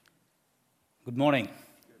Good morning.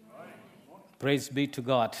 Praise be to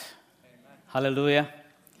God. Hallelujah.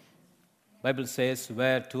 Bible says,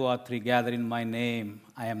 where two or three gather in my name,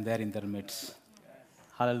 I am there in their midst.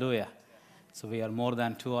 Hallelujah. So we are more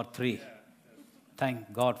than two or three.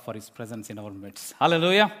 Thank God for His presence in our midst.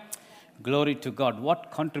 Hallelujah. Glory to God.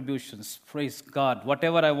 What contributions. Praise God.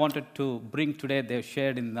 Whatever I wanted to bring today, they have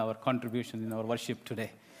shared in our contribution, in our worship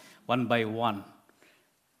today, one by one.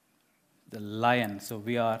 The lion. So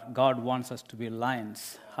God wants us to be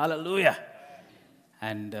lions. Hallelujah.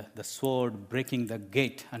 And the sword breaking the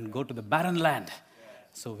gate and go to the barren land.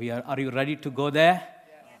 So are you ready to go there?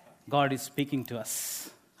 God is speaking to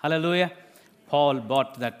us. Hallelujah. Paul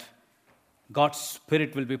brought that God's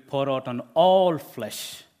Spirit will be poured out on all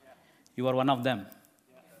flesh. You are one of them.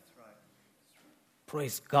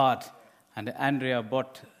 Praise God. And Andrea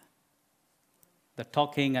brought the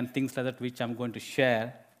talking and things like that, which I'm going to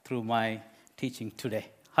share through my teaching today.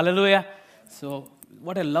 Hallelujah. So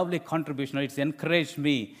what a lovely contribution. It's encouraged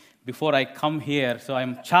me before I come here. So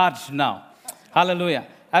I'm charged now. Hallelujah.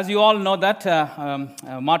 As you all know that,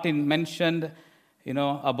 Martin mentioned,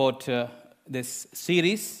 about this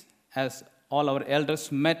series as all our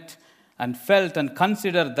elders met and felt and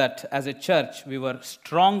considered that as a church we were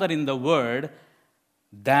stronger in the word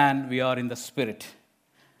than we are in the spirit.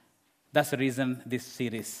 That's the reason this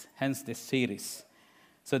series, hence this series.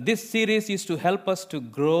 So this series is to help us to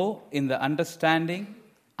grow in the understanding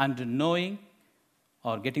and knowing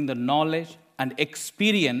or getting the knowledge and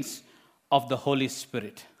experience of the Holy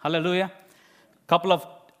Spirit. Hallelujah. A couple of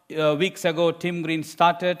weeks ago, Tim Green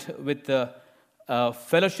started with the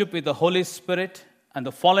fellowship with the Holy Spirit. And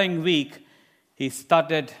the following week, he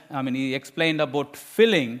explained about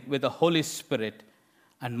filling with the Holy Spirit.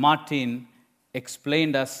 And Martin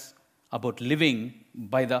explained us about living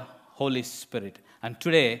by the Holy Spirit. And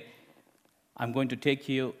today, I'm going to take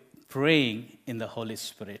you praying in the Holy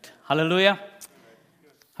Spirit. Hallelujah.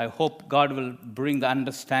 I hope God will bring the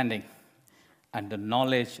understanding and the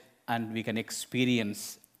knowledge, and we can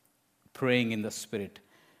experience praying in the Spirit.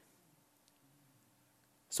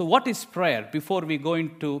 So what is prayer? Before we go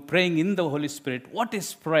into praying in the Holy Spirit, what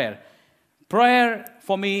is prayer? Prayer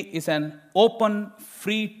for me is an open,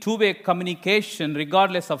 free, two-way communication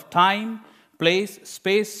regardless of time, place,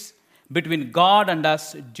 space, between God and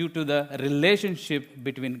us due to the relationship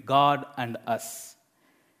between God and us.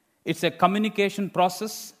 It's a communication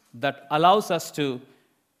process that allows us to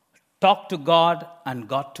talk to God and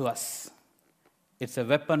God to us. It's a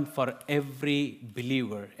weapon for every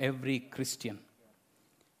believer, every Christian.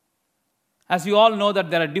 As you all know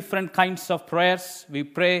that there are different kinds of prayers. We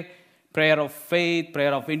pray prayer of faith,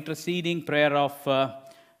 prayer of interceding, prayer of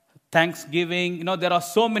thanksgiving. There are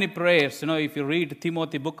so many prayers. If you read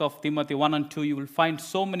book of Timothy 1 and 2, you will find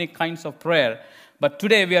so many kinds of prayer. But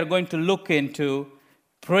today we are going to look into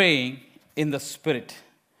praying in the Spirit.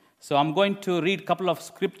 So I'm going to read a couple of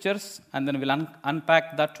scriptures and then we'll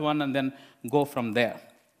unpack that one and then go from there.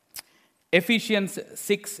 Ephesians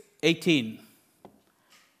 6:18.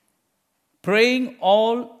 Praying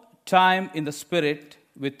all time in the Spirit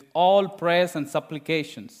with all prayers and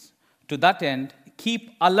supplications. To that end,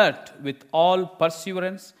 keep alert with all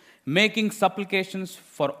perseverance, making supplications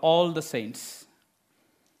for all the saints.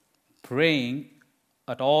 Praying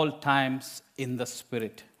at all times in the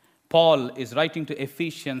Spirit. Paul is writing to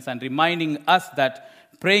Ephesians and reminding us that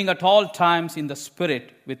praying at all times in the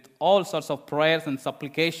Spirit with all sorts of prayers and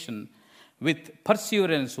supplication, with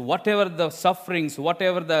perseverance, whatever the sufferings,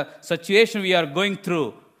 whatever the situation we are going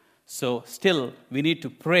through. So still, we need to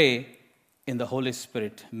pray in the Holy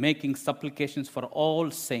Spirit, making supplications for all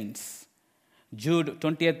saints. Jude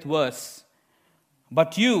 20th verse.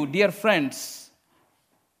 But you, dear friends,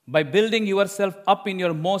 by building yourself up in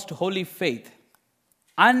your most holy faith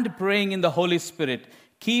and praying in the Holy Spirit,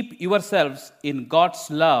 keep yourselves in God's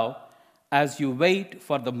love as you wait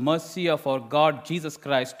for the mercy of our God Jesus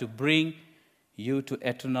Christ to bring you to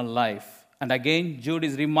eternal life. And again, Jude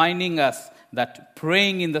is reminding us that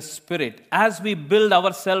praying in the Spirit, as we build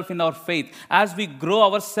ourselves in our faith, as we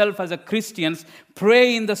grow ourselves as a Christians,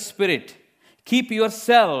 pray in the Spirit. Keep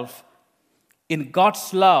yourself in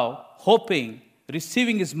God's love, hoping,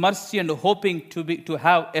 receiving His mercy and hoping to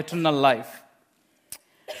have eternal life.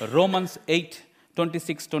 Romans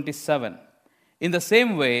 8:26-27. In the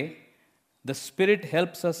same way, the Spirit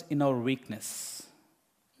helps us in our weakness.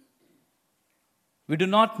 We do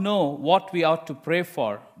not know what we ought to pray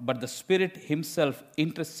for, but the Spirit Himself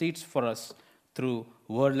intercedes for us through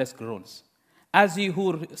wordless groans. As He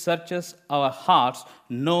who searches our hearts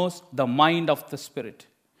knows the mind of the Spirit,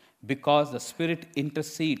 because the Spirit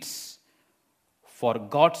intercedes for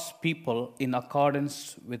God's people in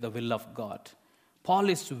accordance with the will of God. Paul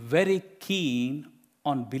is very keen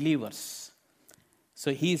on believers.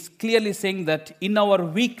 So he is clearly saying that in our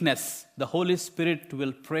weakness, the Holy Spirit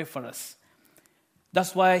will pray for us.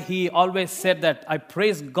 That's why he always said that I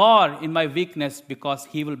praise God in my weakness because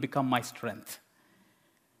he will become my strength.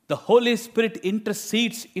 The Holy Spirit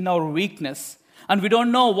intercedes in our weakness, and we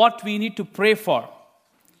don't know what we need to pray for.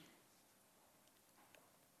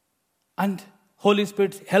 And Holy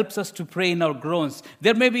Spirit helps us to pray in our groans.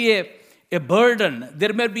 There may be a burden,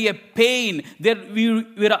 there may be a pain,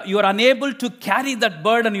 you are unable to carry that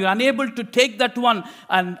burden, you are unable to take that one,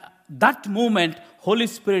 and that moment, Holy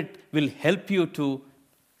Spirit will help you to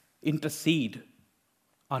intercede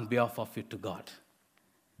on behalf of you to God.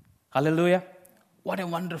 Hallelujah. What a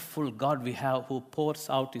wonderful God we have who pours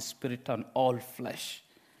out His Spirit on all flesh.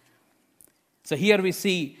 So here we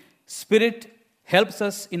see Spirit helps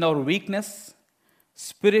us in our weakness.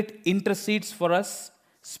 Spirit intercedes for us.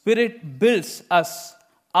 Spirit builds us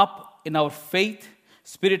up in our faith.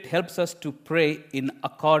 Spirit helps us to pray in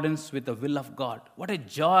accordance with the will of God. What a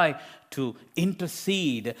joy to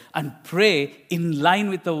intercede and pray in line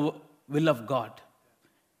with the will of God.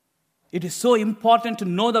 It is so important to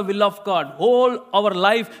know the will of God. All our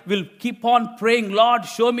life will keep on praying, Lord,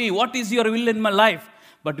 show me what is your will in my life.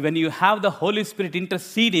 But when you have the Holy Spirit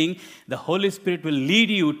interceding, the Holy Spirit will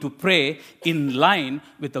lead you to pray in line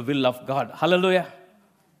with the will of God. Hallelujah.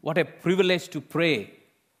 What a privilege to pray,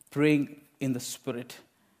 praying in the Spirit.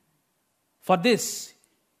 For this,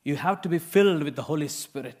 you have to be filled with the Holy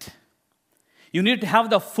Spirit. You need to have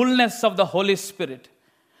the fullness of the Holy Spirit,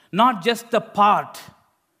 not just the part.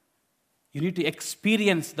 You need to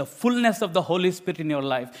experience the fullness of the Holy Spirit in your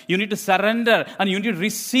life. You need to surrender and you need to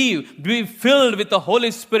receive, be filled with the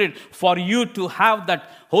Holy Spirit for you to have that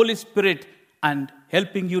Holy Spirit and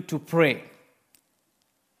helping you to pray.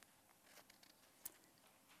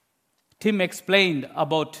 Tim explained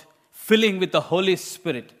about filling with the Holy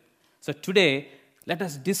Spirit. So today, let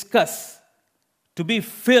us discuss to be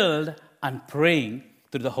filled and praying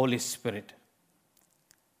through the Holy Spirit.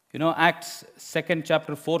 You know, Acts 2nd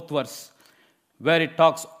chapter 4th verse, where it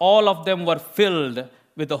talks, all of them were filled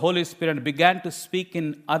with the Holy Spirit and began to speak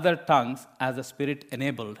in other tongues as the Spirit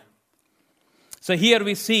enabled. So here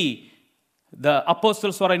we see the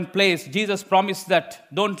apostles were in place. Jesus promised that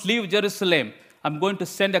don't leave Jerusalem. I'm going to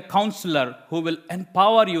send a counselor who will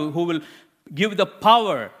empower you, who will give the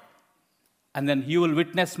power, and then you will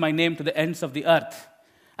witness my name to the ends of the earth.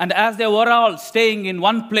 And as they were all staying in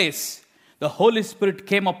one place, the Holy Spirit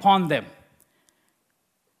came upon them.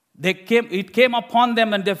 It came upon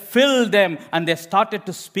them and they filled them and they started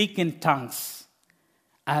to speak in tongues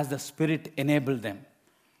as the Spirit enabled them.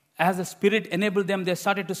 As the Spirit enabled them, they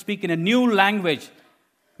started to speak in a new language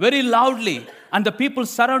very loudly. And the people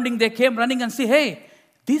surrounding, they came running and say, hey,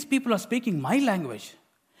 these people are speaking my language.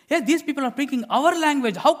 Hey, these people are speaking our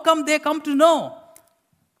language. How come they come to know?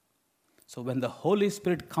 So when the Holy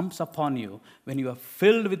Spirit comes upon you, when you are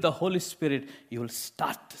filled with the Holy Spirit, you will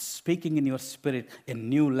start speaking in your spirit a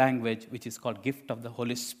new language, which is called gift of the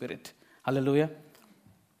Holy Spirit. Hallelujah.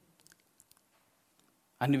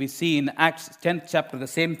 And we see in Acts 10th chapter the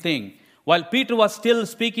same thing. While Peter was still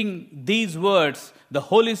speaking these words, the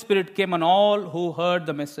Holy Spirit came on all who heard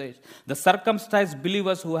the message. The circumcised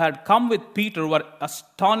believers who had come with Peter were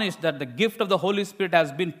astonished that the gift of the Holy Spirit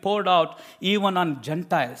has been poured out even on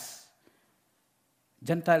Gentiles.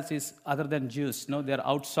 Gentiles is other than Jews. No, they're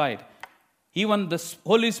outside. Even the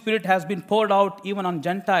Holy Spirit has been poured out even on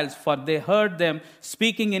Gentiles, for they heard them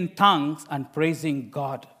speaking in tongues and praising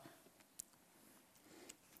God.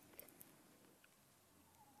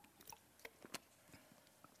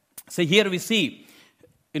 So here we see,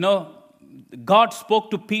 God spoke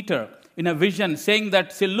to Peter in a vision saying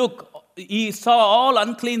that, look, he saw all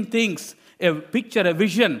unclean things, a picture, a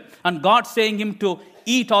vision, and God saying him to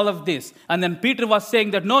eat all of this. And then Peter was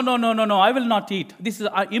saying that, no, I will not eat. This is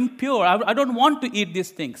impure. I don't want to eat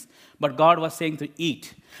these things. But God was saying to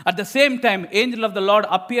eat. At the same time, angel of the Lord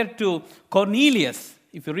appeared to Cornelius.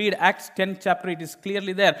 If you read Acts 10 chapter, it is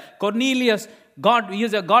clearly there. Cornelius, he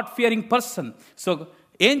is a God-fearing person. So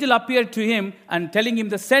angel appeared to him and telling him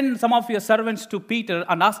to send some of your servants to Peter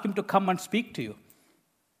and ask him to come and speak to you.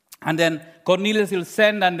 And then Cornelius will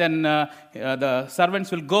send, and then the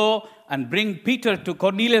servants will go and bring Peter to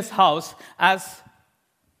Cornelius' house. As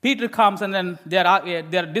Peter comes, and then they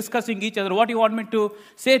are discussing each other. What do you want me to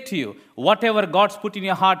say to you? Whatever God's put in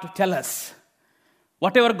your heart, tell us.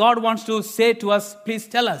 Whatever God wants to say to us, please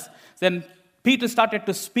tell us. Then Peter started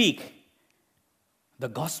to speak the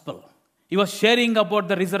gospel. He was sharing about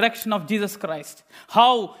the resurrection of Jesus Christ,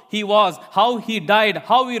 how he was, how he died,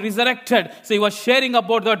 how he resurrected. So he was sharing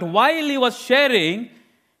about that. While he was sharing,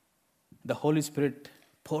 the Holy Spirit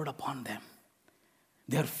poured upon them.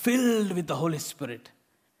 They are filled with the Holy Spirit.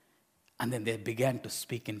 And then they began to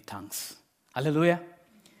speak in tongues. Hallelujah.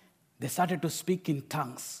 They started to speak in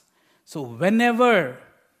tongues. So whenever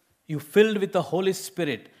you filled with the Holy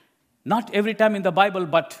Spirit, not every time in the Bible,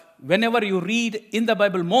 but whenever you read in the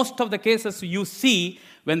Bible, most of the cases you see,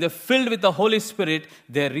 when they're filled with the Holy Spirit,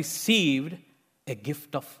 they received a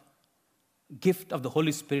gift of the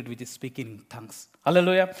Holy Spirit, which is speaking in tongues.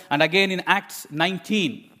 Hallelujah. And again in Acts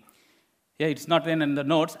 19, it's not in the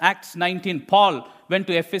notes. Acts 19, Paul went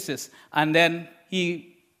to Ephesus, and then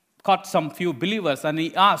he caught some few believers, and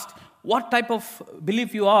he asked, what type of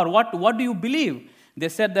belief you are? What do you believe? They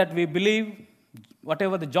said that we believe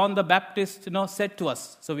whatever the John the Baptist said to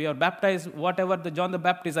us. So we are baptized whatever the John the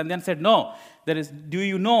Baptist, and then said, no, do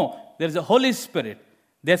you know there is a Holy Spirit?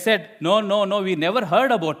 They said, no, we never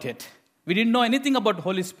heard about it. We didn't know anything about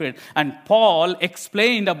Holy Spirit. And Paul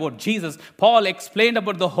explained about Jesus. Paul explained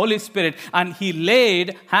about the Holy Spirit, and he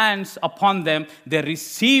laid hands upon them. They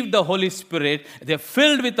received the Holy Spirit. They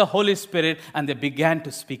filled with the Holy Spirit, and they began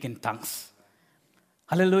to speak in tongues.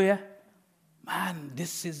 Hallelujah. Man,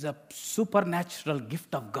 this is a supernatural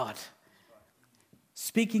gift of God.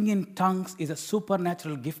 Speaking in tongues is a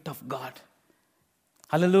supernatural gift of God.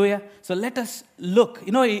 Hallelujah. So let us look.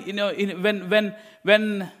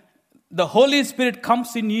 When the Holy Spirit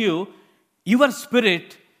comes in you, your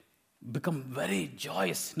spirit become very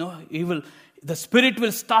joyous. The Spirit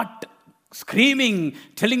will start screaming,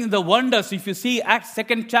 telling the wonders. If you see Acts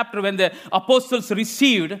 2nd chapter, when the apostles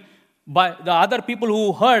received, by the other people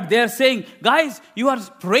who heard, they are saying, guys, you are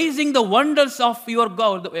praising the wonders of your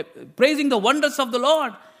God, praising the wonders of the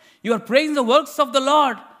Lord. You are praising the works of the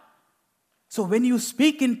Lord. So when you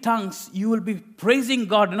speak in tongues, you will be praising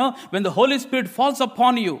God. When the Holy Spirit falls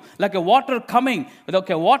upon you, like a water coming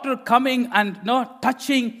and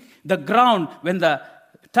touching the ground. When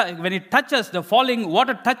it touches, the falling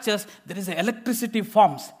water touches, there is an electricity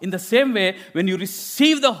forms. In the same way, when you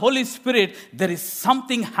receive the Holy Spirit, there is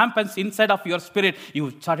something happens inside of your spirit.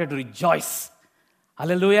 You started to rejoice.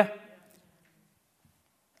 Hallelujah.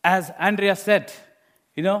 As Andrea said,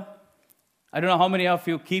 I don't know how many of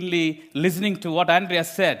you keenly listening to what Andrea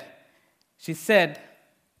said. She said,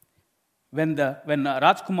 when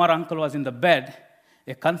Rajkumar uncle was in the bed,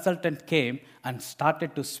 a consultant came and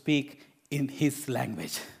started to speak in his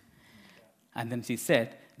language. And then she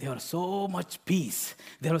said, there was so much peace.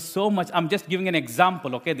 There was so much. I'm just giving an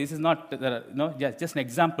example, okay? This is not, just an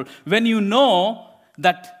example. When you know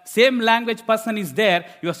that same language person is there,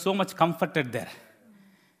 you are so much comforted there.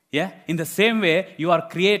 Yeah? In the same way, you are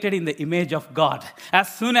created in the image of God.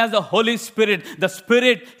 As soon as the Holy Spirit, the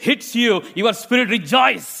Spirit hits you, your spirit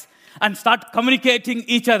rejoices and start communicating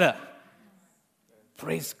each other.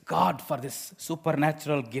 Praise God for this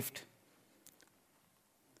supernatural gift.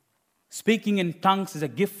 Speaking in tongues is a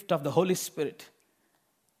gift of the Holy Spirit.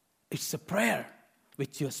 It's a prayer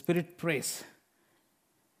which your spirit prays.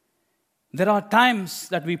 There are times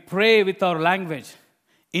that we pray with our language,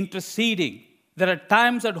 interceding. There are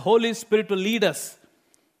times that Holy Spirit will lead us,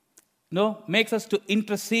 makes us to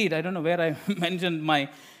intercede. I don't know where I mentioned my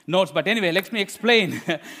notes, but anyway, let me explain.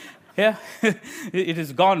 Yeah, it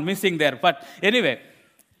is gone, missing there. But anyway,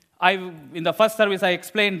 in the first service, I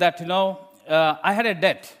explained that, I had a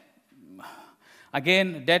debt.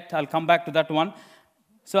 Again, debt, I'll come back to that one.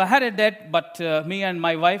 So I had a debt, but me and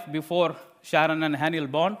my wife, before Sharon and Haniel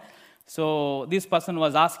born, so this person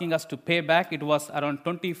was asking us to pay back. It was around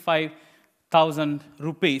 25,000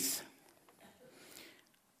 rupees.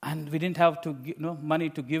 And we didn't have to money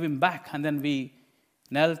to give him back. And then we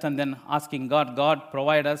knelt and then asking God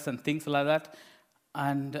provide us and things like that.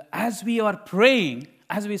 And as we are praying,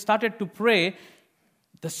 as we started to pray,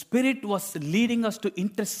 the Spirit was leading us to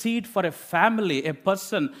intercede for a family, a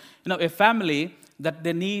person, a family that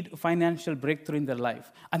they need financial breakthrough in their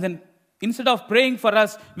life. And then instead of praying for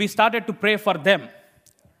us, we started to pray for them.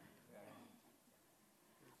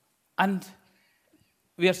 And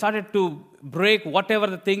we have started to break whatever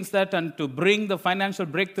the things and to bring the financial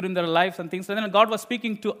breakthrough in their lives and things. And then God was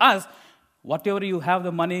speaking to us, whatever you have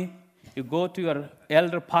the money, you go to your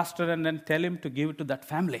elder pastor and then tell him to give it to that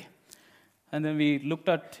family. And then we looked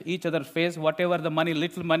at each other's face, whatever the money,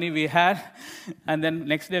 little money we had. And then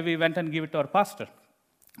next day we went and gave it to our pastor,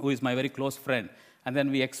 who is my very close friend. And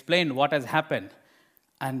then we explained what has happened.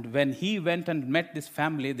 And when he went and met this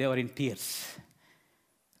family, they were in tears.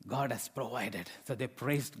 God has provided. So they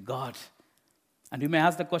praised God. And you may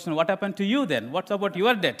ask the question, what happened to you then? What's about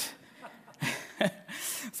your debt?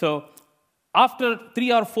 So after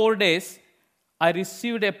 3 or 4 days, I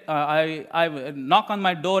received I knock on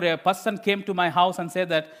my door. A person came to my house and said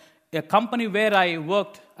that a company where I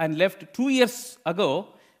worked and left 2 years ago,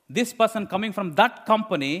 this person coming from that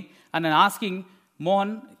company and asking,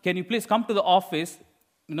 Mohan, can you please come to the office?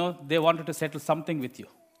 They wanted to settle something with you.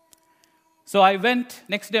 So I went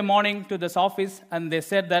next day morning to this office, and they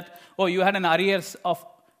said that, oh, you had an arrears of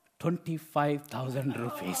 25,000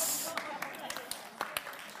 rupees.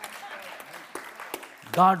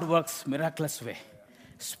 God works miraculous way.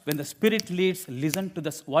 When the Spirit leads, listen to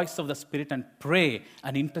the voice of the Spirit and pray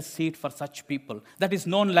and intercede for such people. That is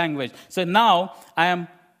known language. So now I'm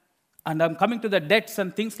coming to the debts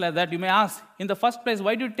and things like that. You may ask, in the first place,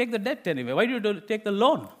 why do you take the debt anyway? Why do you take the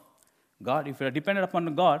loan? God, if you are dependent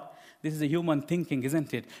upon God, this is a human thinking,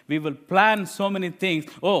 isn't it? We will plan so many things.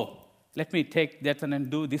 Oh, let me take that and then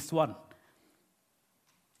do this one.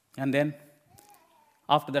 And then,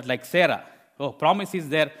 after that, like Sarah, oh, promise is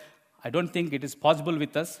there. I don't think it is possible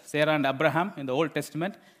with us, Sarah and Abraham in the Old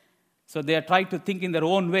Testament. So they are trying to think in their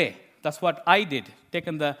own way. That's what I did,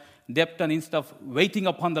 taken the debt and instead of waiting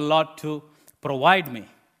upon the Lord to provide me.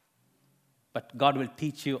 But God will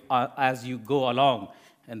teach you as you go along,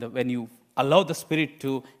 and when you allow the Spirit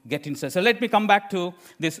to get inside. So let me come back to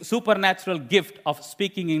this supernatural gift of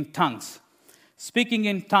speaking in tongues. Speaking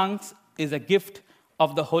in tongues is a gift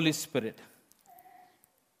of the Holy Spirit.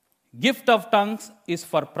 Gift of tongues is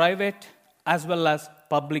for private as well as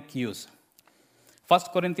public use. 1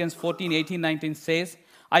 Corinthians 14, 18, 19 says,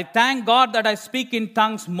 I thank God that I speak in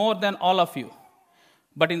tongues more than all of you.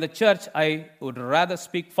 But in the church, I would rather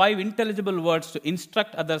speak 5 intelligible words to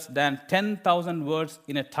instruct others than 10,000 words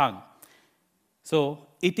in a tongue. So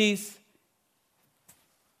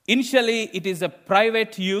initially it is a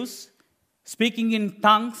private use. Speaking in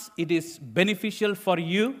tongues, it is beneficial for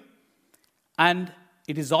you, and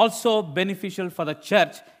it is also beneficial for the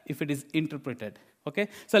church if it is interpreted. Okay?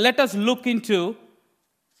 So let us look into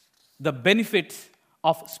the benefits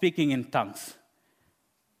of speaking in tongues.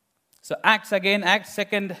 So Acts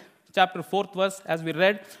 2nd chapter 4th verse, as we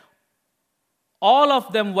read, all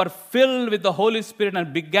of them were filled with the Holy Spirit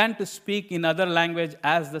and began to speak in other language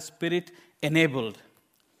as the Spirit enabled.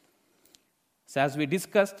 So as we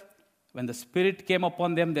discussed, when the Spirit came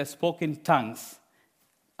upon them, they spoke in tongues.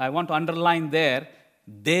 I want to underline there,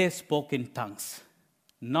 they spoke in tongues,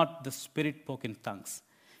 not the Spirit spoke in tongues.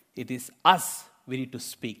 It is us we need to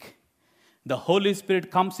speak. The Holy Spirit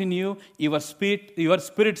comes in you, your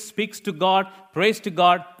spirit speaks to God, prays to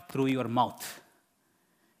God through your mouth.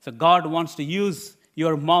 So God wants to use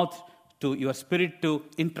your mouth to your spirit to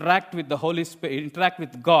interact with the Holy Spirit, interact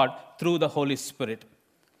with God through the Holy Spirit.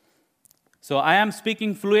 So I am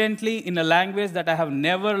speaking fluently in a language that I have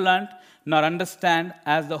never learned nor understand,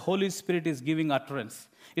 as the Holy Spirit is giving utterance.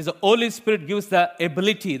 Is the Holy Spirit gives the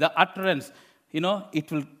ability, the utterance,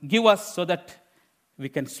 it will give us so that we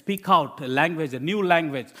can speak out a language, a new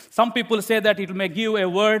language. Some people say that it may give a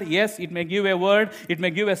word. Yes, it may give a word. It may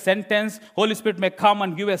give a sentence. Holy Spirit may come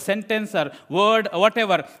and give a sentence or word or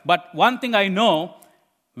whatever. But one thing I know,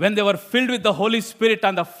 when they were filled with the Holy Spirit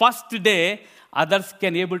on the first day, others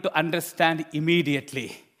can able to understand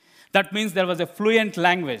immediately. That means there was a fluent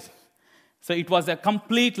language. So it was a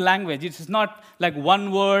complete language. It is not like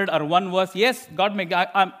one word or one verse. Yes, God may.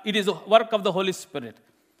 It is a work of the Holy Spirit.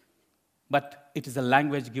 But it is a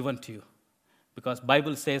language given to you. Because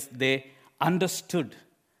Bible says they understood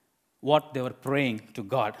what they were praying to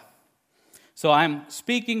God. So I am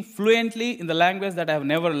speaking fluently in the language that I have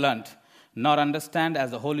never learned, nor understand,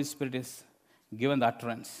 as the Holy Spirit is given the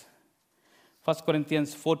utterance. 1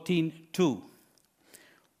 Corinthians 14:2.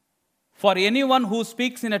 For anyone who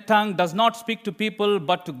speaks in a tongue does not speak to people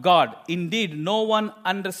but to God. Indeed, no one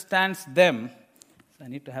understands them. I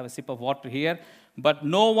need to have a sip of water here. But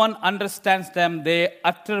no one understands them. They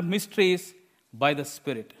utter mysteries by the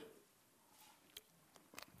Spirit.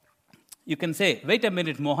 You can say, wait a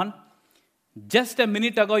minute, Mohan. Just a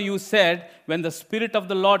minute ago you said, when the Spirit of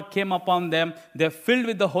the Lord came upon them, they're filled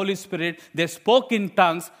with the Holy Spirit, they spoke in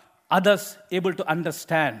tongues, others able to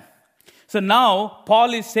understand. So now,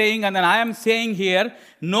 Paul is saying, and then I am saying here,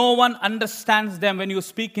 no one understands them when you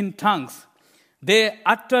speak in tongues. They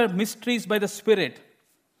utter mysteries by the Spirit.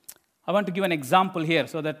 I want to give an example here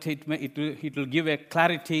so that it will give a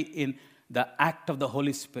clarity in the act of the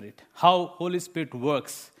Holy Spirit, how Holy Spirit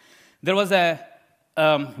works. There was a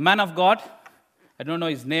man of God, I don't know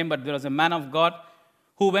his name, but there was a man of God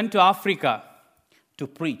who went to Africa to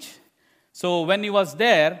preach. So when he was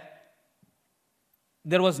there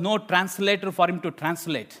was no translator for him to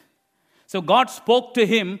translate. So God spoke to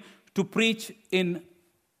him to preach in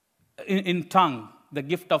in tongue, the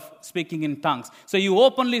gift of speaking in tongues. So you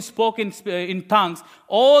openly spoke in tongues.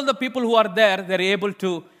 All the people who are there, they're able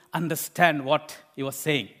to understand what he was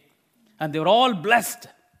saying. And they were all blessed.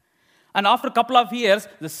 And after a couple of years,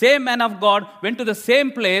 the same man of God went to the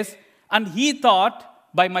same place, and he thought,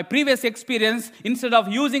 by my previous experience, instead of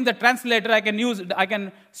using the translator, I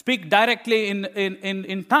can speak directly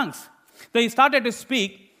in tongues. So he started to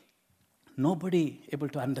speak. Nobody able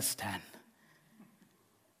to understand.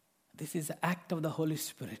 This is the act of the Holy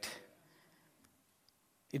Spirit.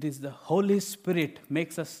 It is the Holy Spirit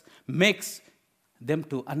makes them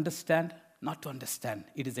to understand, not to understand.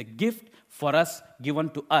 It is a gift for us, given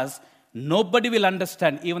to us. Nobody will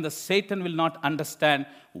understand. Even the Satan will not understand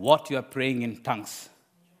what you are praying in tongues.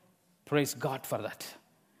 Praise God for that.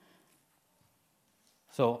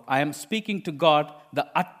 So I am speaking to God the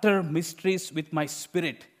utter mysteries with my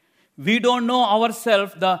spirit. We don't know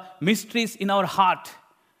ourselves the mysteries in our heart,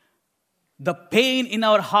 the pain in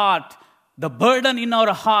our heart, the burden in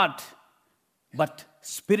our heart. But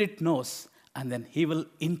Spirit knows, and then He will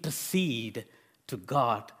intercede to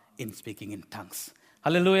God in speaking in tongues.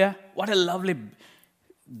 Hallelujah. What a lovely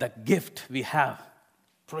the gift we have.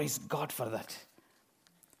 Praise God for that.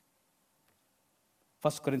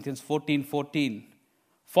 1 Corinthians 14:14.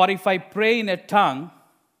 For if I pray in a tongue,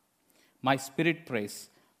 my spirit prays,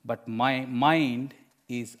 but my mind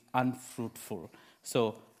is unfruitful.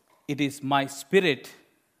 So it is my spirit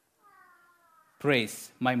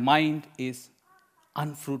prays, my mind is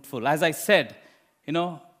unfruitful. As I said,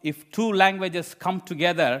 if two languages come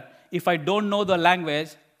together, if I don't know the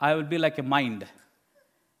language, I will be like a mind.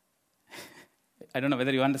 I don't know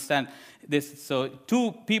whether you understand this. So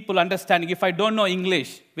two people understanding, if I don't know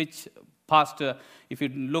English, which past, if you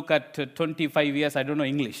look at 25 years, I don't know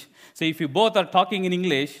English. So if you both are talking in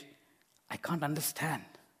English, I can't understand.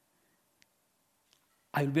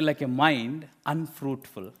 I will be like a mind,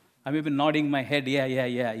 unfruitful. I may be nodding my head,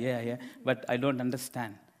 yeah, but I don't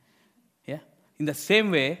understand. Yeah. In the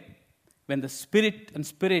same way, when the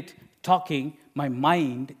spirit talking, my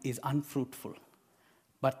mind is unfruitful.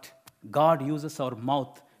 But God uses our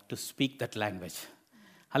mouth to speak that language.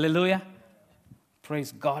 Hallelujah.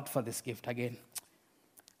 Praise God for this gift again.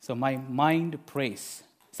 So my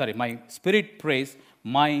spirit prays,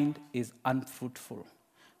 mind is unfruitful.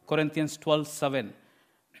 Corinthians 12:7.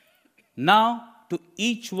 Now to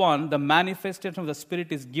each one the manifestation of the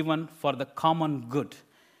Spirit is given for the common good.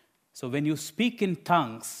 So when you speak in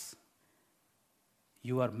tongues,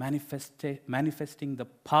 you are manifesting the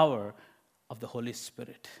power of the Holy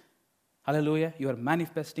Spirit. Hallelujah. You are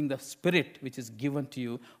manifesting the Spirit which is given to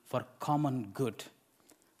you for common good.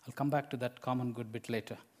 I'll come back to that common good bit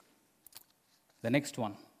later. The next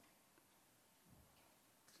one.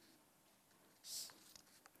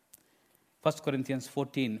 1 Corinthians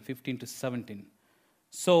 14:15-17.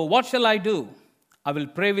 So what shall I do? I will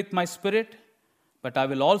pray with my spirit, but I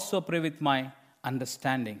will also pray with my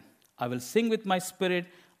understanding. I will sing with my spirit,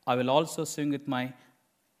 I will also sing with my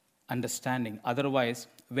understanding. Otherwise,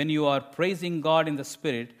 when you are praising God in the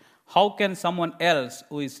Spirit, how can someone else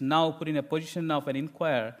who is now put in a position of an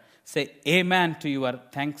inquirer say amen to your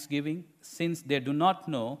thanksgiving, since they do not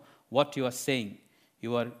know what you are saying?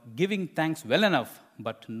 You are giving thanks well enough,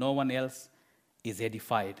 but no one else is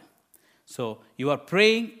edified. So you are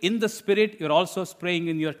praying in the Spirit, you are also praying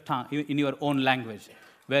in your tongue, in your own language,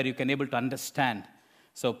 where you can able to understand.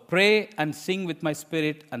 So pray and sing with my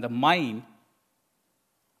spirit and the mind.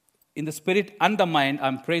 In the spirit and the mind,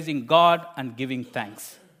 I'm praising God and giving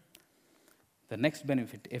thanks. The next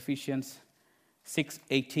benefit, Ephesians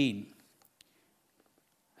 6:18.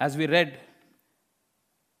 As we read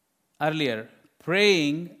earlier,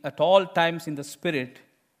 praying at all times in the Spirit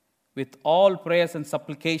with all prayers and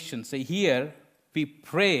supplications. So here we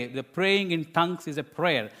pray. The praying in tongues is a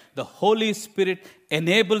prayer. The Holy Spirit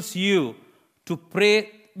enables you to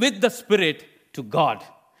pray with the Spirit to God.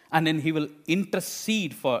 And then He will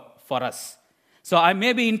intercede for us. So I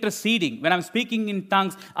may be interceding. When I'm speaking in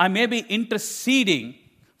tongues, I may be interceding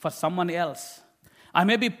for someone else. I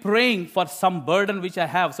may be praying for some burden which I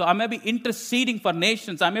have. So I may be interceding for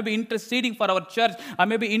nations. I may be interceding for our church. I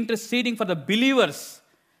may be interceding for the believers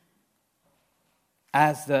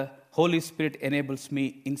as the Holy Spirit enables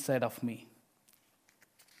me inside of me.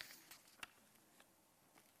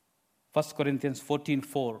 1 Corinthians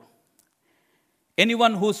 14:4.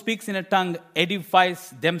 Anyone who speaks in a tongue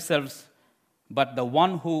edifies themselves, but the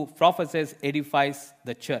one who prophesies edifies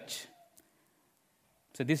the church.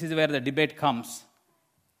 So this is where the debate comes.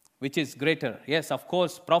 Which is greater? Yes, of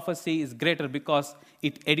course, prophecy is greater because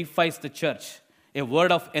it edifies the church. A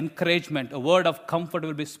word of encouragement, a word of comfort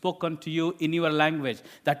will be spoken to you in your language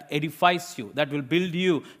that edifies you, that will build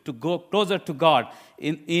you to go closer to God.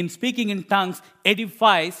 In speaking in tongues,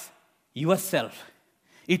 edifies yourself.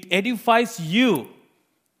 It edifies you.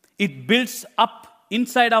 It builds up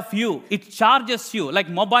inside of you. It charges you like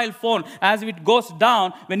mobile phone. As it goes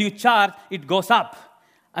down, when you charge, it goes up.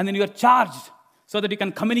 And then you are charged so that you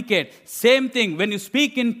can communicate. Same thing, when you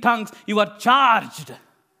speak in tongues, you are charged.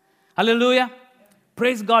 Hallelujah.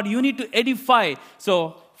 Praise God. You need to edify.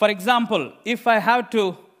 So, for example, if I have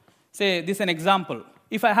to, say this is an example.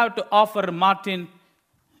 If I have to offer Martin,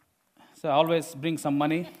 so I always bring some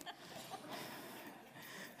money.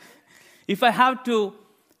 If I have to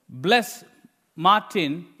bless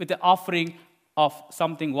Martin with the offering of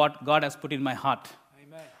something what God has put in my heart.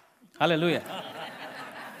 Amen. Hallelujah.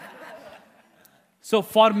 So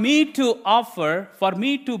for me to offer, for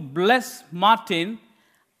me to bless Martin,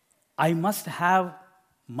 I must have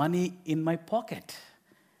money in my pocket.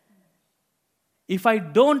 If I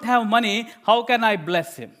don't have money, how can I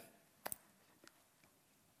bless him?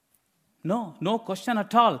 No question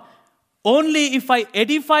at all. Only if I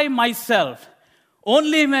edify myself,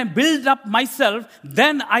 only if I build up myself,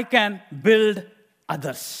 then I can build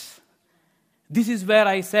others. This is where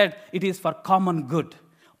I said it is for common good.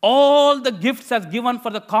 All the gifts are given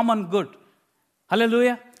for the common good.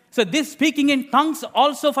 Hallelujah. So this speaking in tongues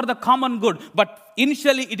also for the common good. But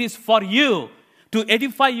initially it is for you to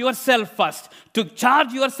edify yourself first, to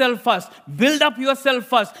charge yourself first, build up yourself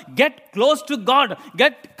first, get close to God,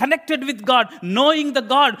 get connected with God, knowing the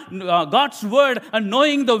God's word and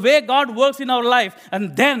knowing the way God works in our life,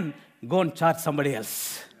 and then go and charge somebody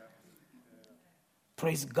else.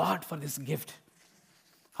 Praise God for this gift.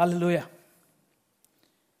 Hallelujah.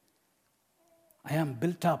 I am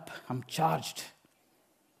built up, I'm charged.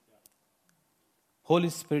 Holy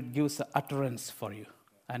Spirit gives the utterance for you,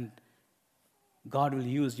 and God will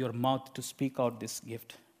use your mouth to speak out this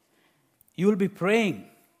gift. You will be praying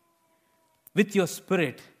with your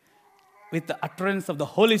spirit, with the utterance of the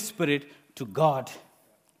Holy Spirit to God.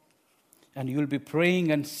 And you will be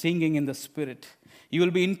praying and singing in the Spirit. You will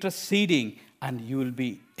be interceding and you will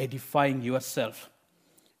be edifying yourself.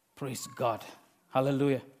 Praise God.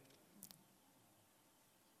 Hallelujah.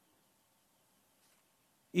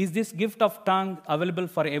 Is this gift of tongue available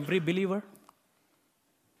for every believer?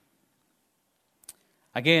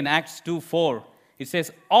 Again, Acts 2:4, it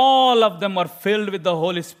says, all of them were filled with the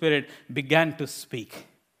Holy Spirit, began to speak.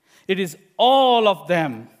 It is all of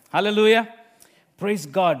them. Hallelujah. Praise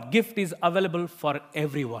God. Gift is available for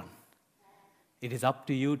everyone. It is up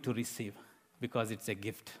to you to receive because it's a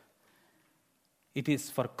gift. It is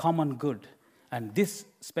for common good. And this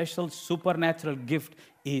special supernatural gift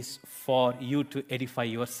is for you to edify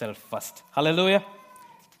yourself first. Hallelujah.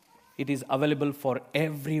 It is available for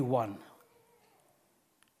everyone.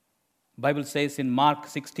 Bible says in Mark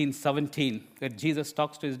 16:17, where Jesus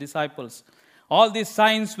talks to his disciples, all these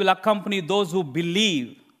signs will accompany those who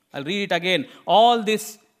believe. I'll read it again. All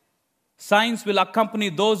these signs will accompany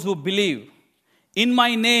those who believe. In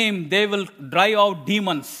my name, they will drive out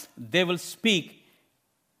demons. They will speak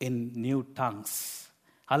in new tongues.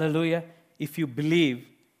 Hallelujah. If you believe,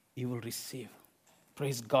 you will receive.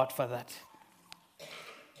 Praise God for that.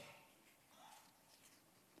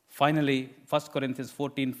 Finally, 1 Corinthians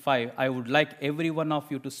 14:5, I would like every one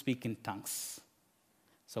of you to speak in tongues.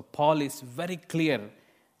 So Paul is very clear.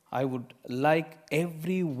 I would like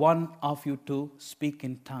every one of you to speak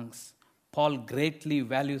in tongues. Paul greatly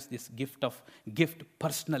values this gift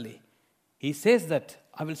personally. He says that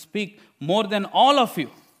I will speak more than all of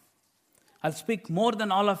you. I'll speak more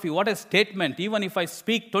than all of you. What a statement. Even if I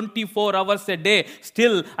speak 24 hours a day,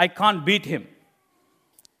 still I can't beat him.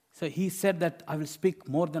 So he said that I will speak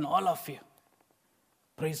more than all of you.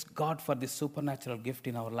 Praise God for this supernatural gift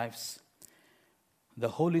in our lives. The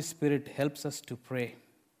Holy Spirit helps us to pray.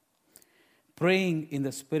 Praying in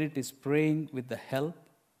the Spirit is praying with the help,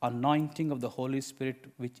 anointing of the Holy Spirit,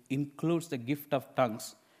 which includes the gift of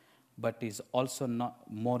tongues, but is also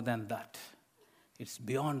not more than that. It's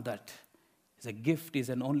beyond that. The gift is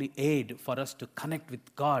an only aid for us to connect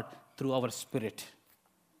with God through our spirit.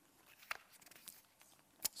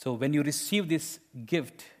 So when you receive this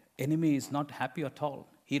gift, enemy is not happy at all.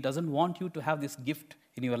 He doesn't want you to have this gift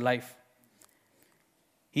in your life.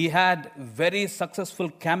 He had very successful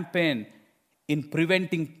campaign in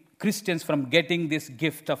preventing Christians from getting this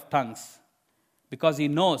gift of tongues. Because he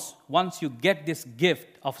knows once you get this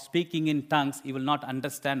gift of speaking in tongues, you will not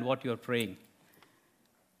understand what you are praying.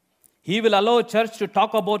 He will allow church to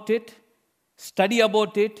talk about it, study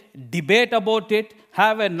about it, debate about it,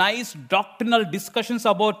 have a nice doctrinal discussions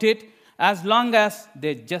about it, as long as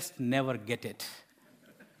they just never get it.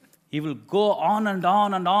 He will go on and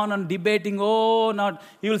on and on and debating,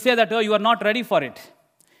 he will say that, you are not ready for it.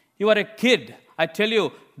 You are a kid. I tell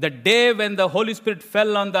you, the day when the Holy Spirit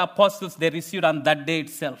fell on the apostles, they received on that day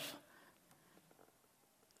itself.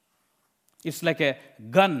 It's like a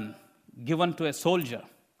gun given to a soldier.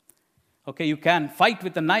 Okay, you can fight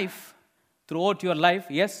with a knife throughout your life.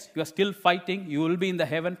 Yes, you are still fighting. You will be in the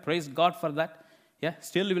heaven. Praise God for that. Yeah,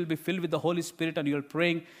 still you will be filled with the Holy Spirit and you are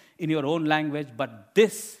praying in your own language. But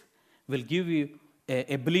this will give you an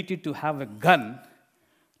ability to have a gun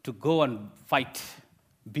to go and fight.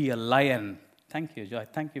 Be a lion. Thank you, Joy.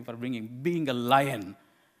 Thank you for being a lion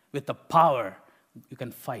with the power. You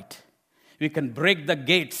can fight. We can break the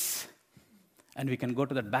gates and we can go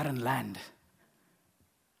to that barren land.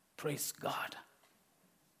 Praise God.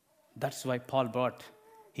 That's why Paul brought,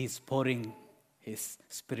 he's pouring his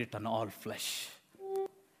Spirit on all flesh.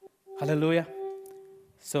 Hallelujah.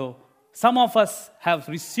 So, some of us have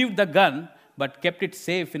received the gun but kept it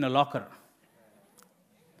safe in a locker.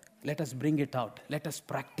 Let us bring it out. Let us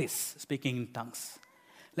practice speaking in tongues.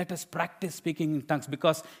 Let us practice speaking in tongues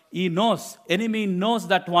because enemy knows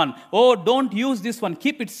that one. Don't use this one.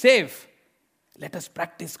 Keep it safe. Let us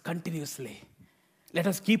practice continuously. Let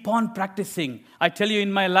us keep on practicing. I tell you,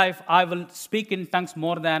 in my life, I will speak in tongues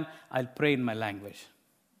more than I'll pray in my language.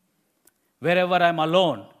 Wherever I'm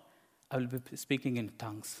alone, I will be speaking in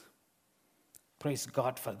tongues. Praise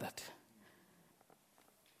God for that.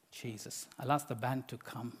 Jesus. I'll ask the band to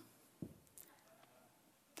come.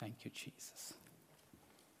 Thank you, Jesus.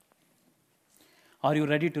 Are you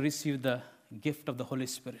ready to receive the gift of the Holy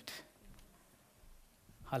Spirit?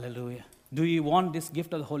 Hallelujah. Do you want this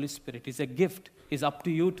gift of the Holy Spirit? It's a gift. It's up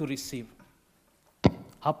to you to receive.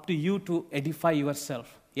 Up to you to edify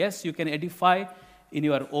yourself. Yes, you can edify in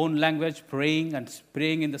your own language, praying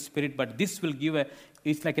in the Spirit, but this will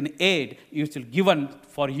it's like an aid. It's given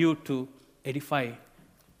for you to edify,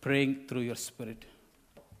 praying through your Spirit.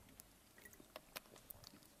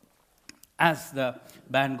 As the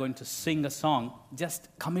band going to sing a song, just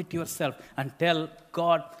commit yourself and tell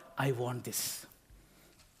God, I want this.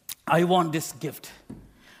 I want this gift.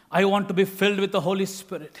 I want to be filled with the Holy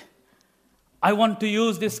Spirit. I want to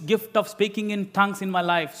use this gift of speaking in tongues in my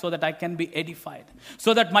life so that I can be edified,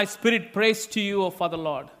 so that my spirit prays to you, O Father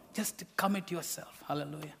Lord. Just commit yourself.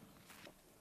 Hallelujah.